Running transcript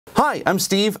Hi, I'm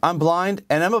Steve, I'm blind,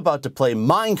 and I'm about to play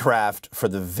Minecraft for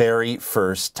the very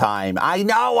first time. I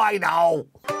know! I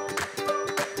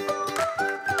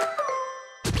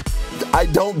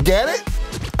don't get it.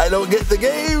 I don't get the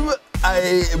game.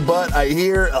 But I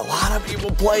hear a lot of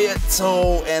people play it,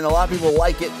 and a lot of people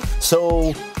like it.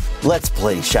 So let's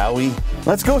play, shall we?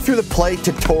 Let's go through the play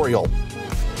tutorial.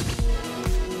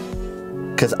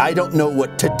 Because I don't know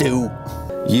what to do.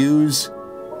 Use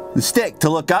the stick to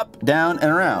look up, down,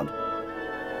 and around.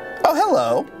 Oh,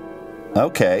 hello.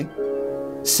 Okay.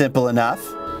 Simple enough.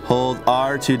 Hold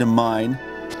R2 to mine.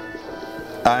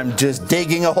 I'm just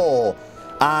digging a hole.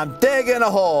 I'm digging a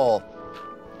hole.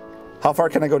 How far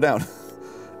can I go down?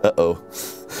 Uh-oh.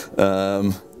 How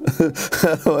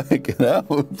do I get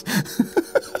out?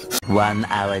 1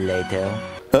 hour later.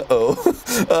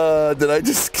 Uh-oh. Did I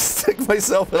just stick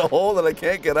myself in a hole that I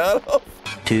can't get out of?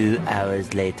 2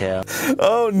 hours later.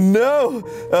 Oh no!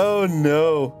 Oh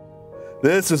no!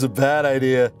 This was a bad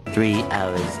idea. 3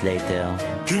 hours later.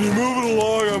 Can you move it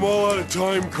along? I'm all out of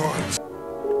time cards.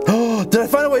 Oh, did I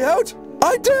find a way out?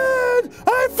 I did!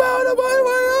 I found my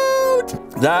way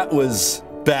out! That was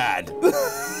bad.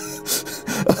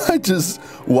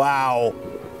 Wow.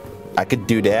 I could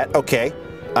do that. Okay.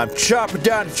 I'm chopping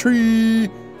down a tree.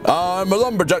 I'm a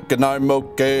lumberjack and I'm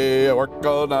okay. I work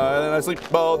all night and I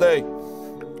sleep all day.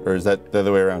 Or is that the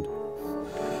other way around?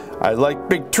 I like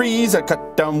big trees. I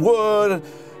cut down wood.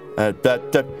 I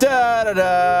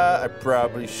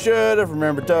probably should have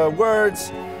remembered the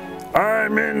words.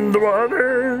 I'm in the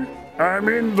water. I'm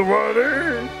in the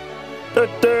water.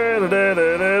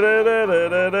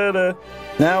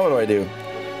 Now what do I do?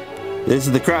 This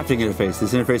is the crafting interface.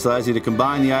 This interface allows you to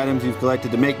combine the items you've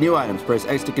collected to make new items. Press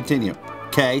X to continue.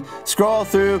 Okay. Scroll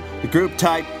through the group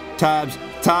type tabs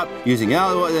top using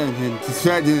L and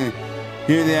start to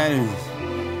hear the items.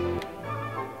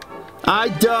 I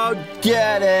don't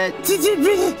get it.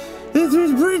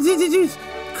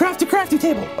 Craft a crafting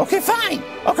table. Okay, fine.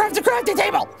 I'll craft a crafting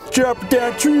table. Chop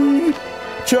down tree.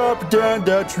 Chop down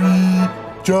the tree.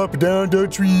 Chop down the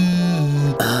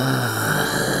tree.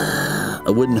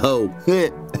 A wooden hoe.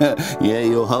 Yeah,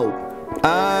 you'll hoe.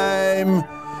 I'm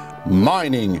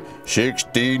mining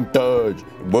 16 tons.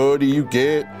 What do you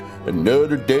get?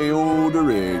 Another day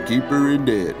older and keeper in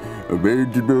debt.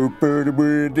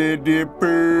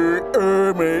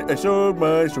 I sold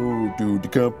my soul to the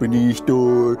company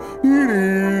store.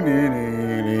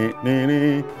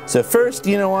 So first,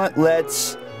 you know what?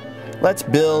 Let's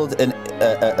build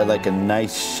like a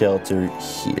nice shelter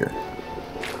here.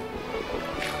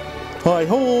 Hi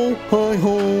ho,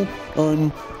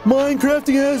 I'm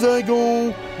Minecrafting as I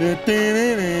go.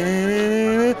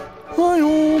 Hi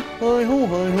ho, hi ho,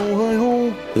 hi ho, hi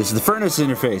ho. This is the furnace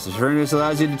interface. The furnace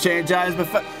allows you to change items,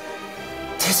 but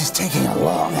this is taking a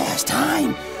long ass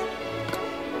time.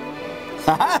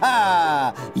 Ha ha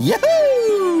ha!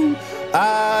 Yahoo!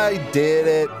 I did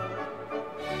it.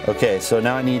 Okay, so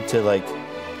now I need to like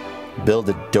build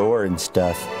a door and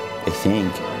stuff, I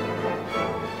think.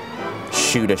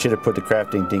 Shoot, I should have put the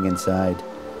crafting thing inside.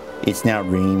 It's now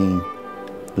raining,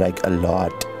 like a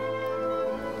lot.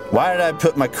 Why did I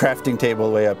put my crafting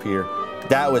table way up here?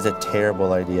 That was a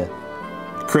terrible idea.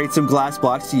 Create some glass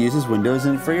blocks to use as windows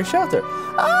and for your shelter.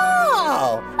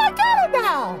 Oh, I got it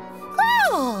now.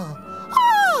 Oh.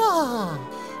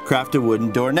 Craft a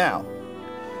wooden door now.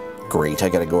 Great, I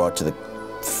gotta go out to the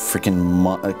freaking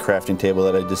crafting table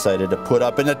that I decided to put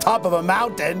up in the top of a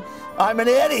mountain. I'm an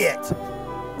idiot.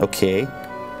 Okay,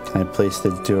 can I place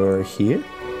the door here?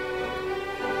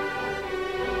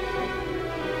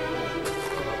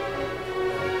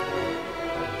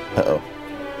 Uh-oh.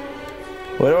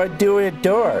 What do I do with a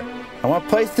door? I want to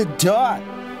place the door. I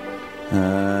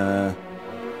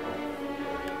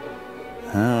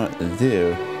don't know what to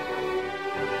do.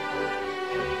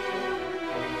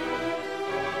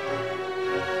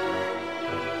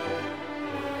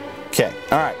 Okay,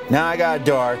 alright, now I got a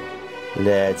door.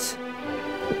 Let's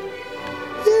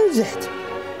use it.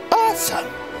 Awesome.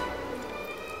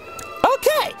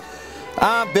 Okay,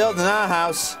 I'm building a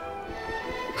house.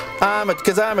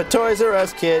 Because I'm a Toys R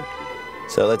Us kid.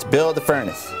 So let's build the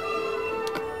furnace.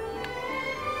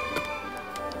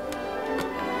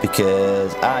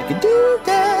 Because I can do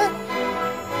that.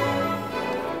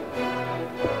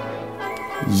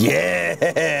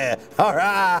 Yeah!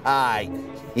 Alright!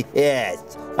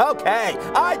 Yes! Okay!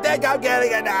 I think I'm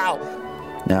getting it now!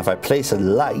 Now if I place a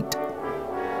light.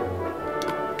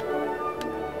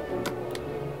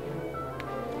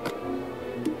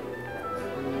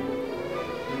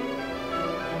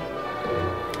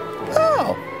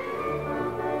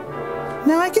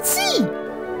 Now I can see.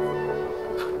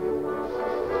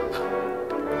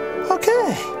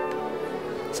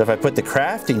 So if I put the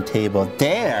crafting table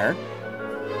there,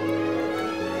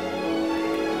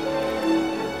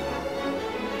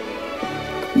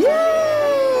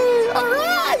 yay! All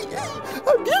right!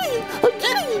 I'm getting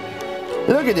it!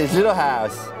 Look at this little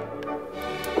house.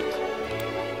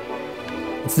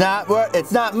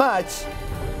 It's not much,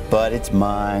 but it's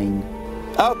mine.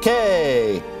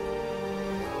 Okay.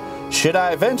 Should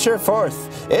I venture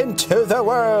forth into the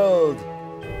world?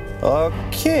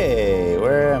 Okay,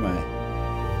 where am I?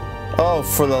 Oh,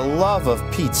 for the love of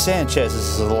Pete Sanchez, this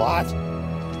is a lot.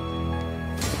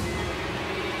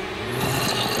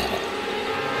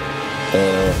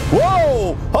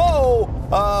 Whoa! Oh!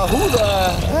 Who the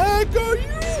heck are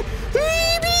you?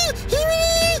 Help me!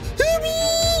 Help me!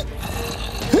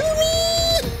 Help me!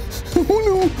 Oh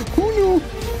no! Oh no!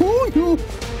 Oh no!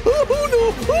 Oh no!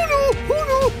 Oh no! Oh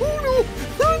no! Oh no!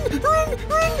 Run! Run!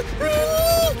 Run!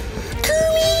 Run!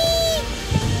 Kirby!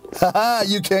 Haha!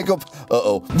 You can't go.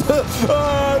 Uh-oh.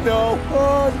 Oh no!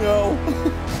 Oh no!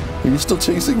 Are you still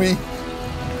chasing me?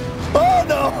 Oh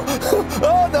no!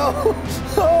 Oh no!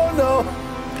 Oh no!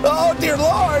 Oh dear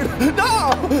Lord!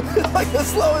 No! It's like the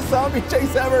slowest zombie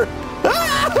chase ever!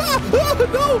 Ah!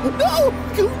 No! No!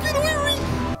 Get away from me!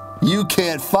 You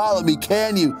can't follow me,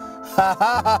 can you? Ha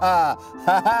ha ha ha!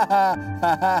 Ha ha ha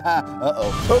ha ha!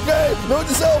 Uh-oh. Okay! Note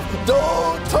to self!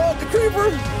 Don't talk to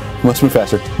creeper! Must move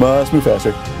faster. Must move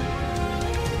faster.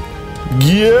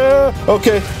 Yeah!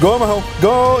 Okay, go in my home.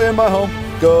 Go in my home.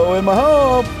 Go in my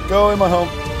home. Go in my home.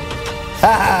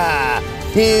 Ha ha!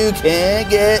 You can't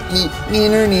get me.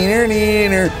 Neener, neener,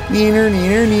 neener. Neener,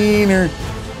 neener, neener.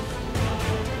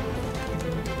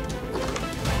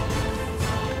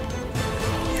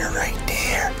 You're right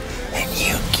there. And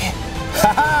you can.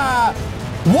 Ha ha!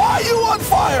 Why are you on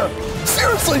fire?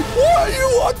 Seriously, why are you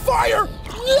on fire?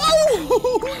 No!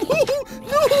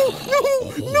 No!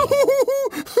 No!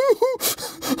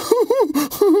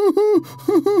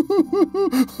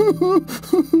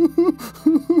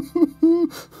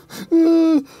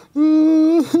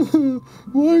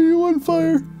 Why are you on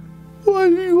fire? Why are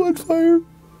you on fire?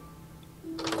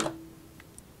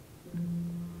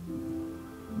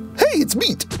 Hey, it's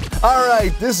meat. All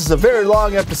right, this is a very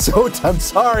long episode. I'm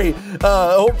sorry.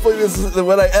 Hopefully this is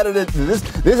when I edited.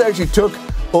 This actually took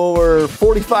over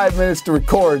 45 minutes to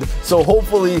record, so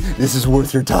hopefully this is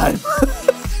worth your time.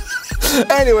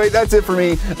 Anyway, that's it for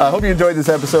me. I hope you enjoyed this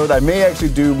episode. I may actually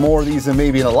do more of these and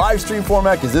maybe in a live stream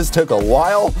format because this took a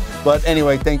while. But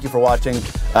anyway, thank you for watching.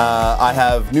 I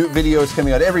have new videos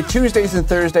coming out every Tuesdays and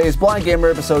Thursdays. Blind Gamer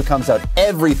episode comes out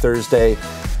every Thursday.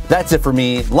 That's it for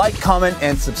me. Like, comment,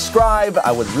 and subscribe.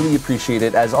 I would really appreciate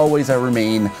it. As always, I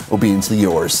remain obediently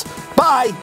yours. Bye!